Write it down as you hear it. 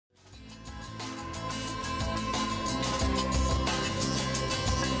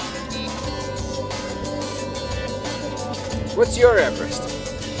What's your Everest?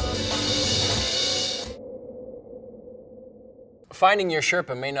 Finding your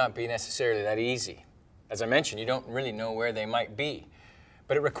Sherpa may not be necessarily that easy. As I mentioned, you don't really know where they might be,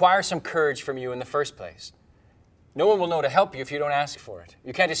 but it requires some courage from you in the first place. No one will know to help you if you don't ask for it.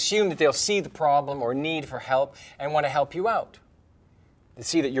 You can't assume that they'll see the problem or need for help and want to help you out. They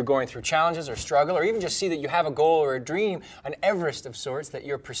see that you're going through challenges or struggle, or even just see that you have a goal or a dream, an Everest of sorts that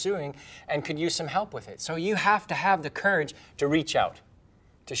you're pursuing and could use some help with it. So you have to have the courage to reach out,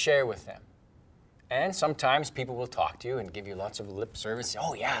 to share with them. And sometimes people will talk to you and give you lots of lip service.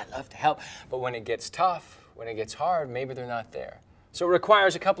 Oh yeah, I'd love to help. But when it gets tough, when it gets hard, maybe they're not there. So it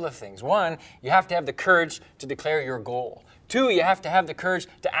requires a couple of things. One, you have to have the courage to declare your goal. Two, you have to have the courage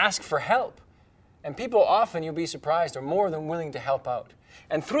to ask for help. And people often, you'll be surprised, are more than willing to help out.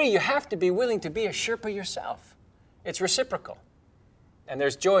 And three, you have to be willing to be a Sherpa yourself. It's reciprocal. And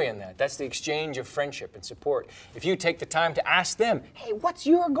there's joy in that. That's the exchange of friendship and support. If you take the time to ask them, hey, what's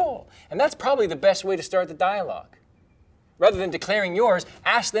your goal? And that's probably the best way to start the dialogue. Rather than declaring yours,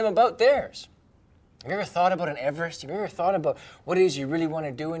 ask them about theirs. Have you ever thought about an Everest? Have you ever thought about what it is you really want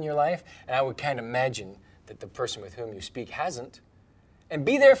to do in your life? And I would kind of imagine that the person with whom you speak hasn't. And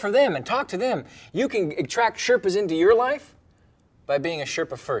be there for them and talk to them. You can attract Sherpas into your life by being a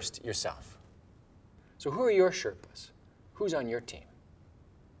Sherpa first yourself. So who are your Sherpas? Who's on your team?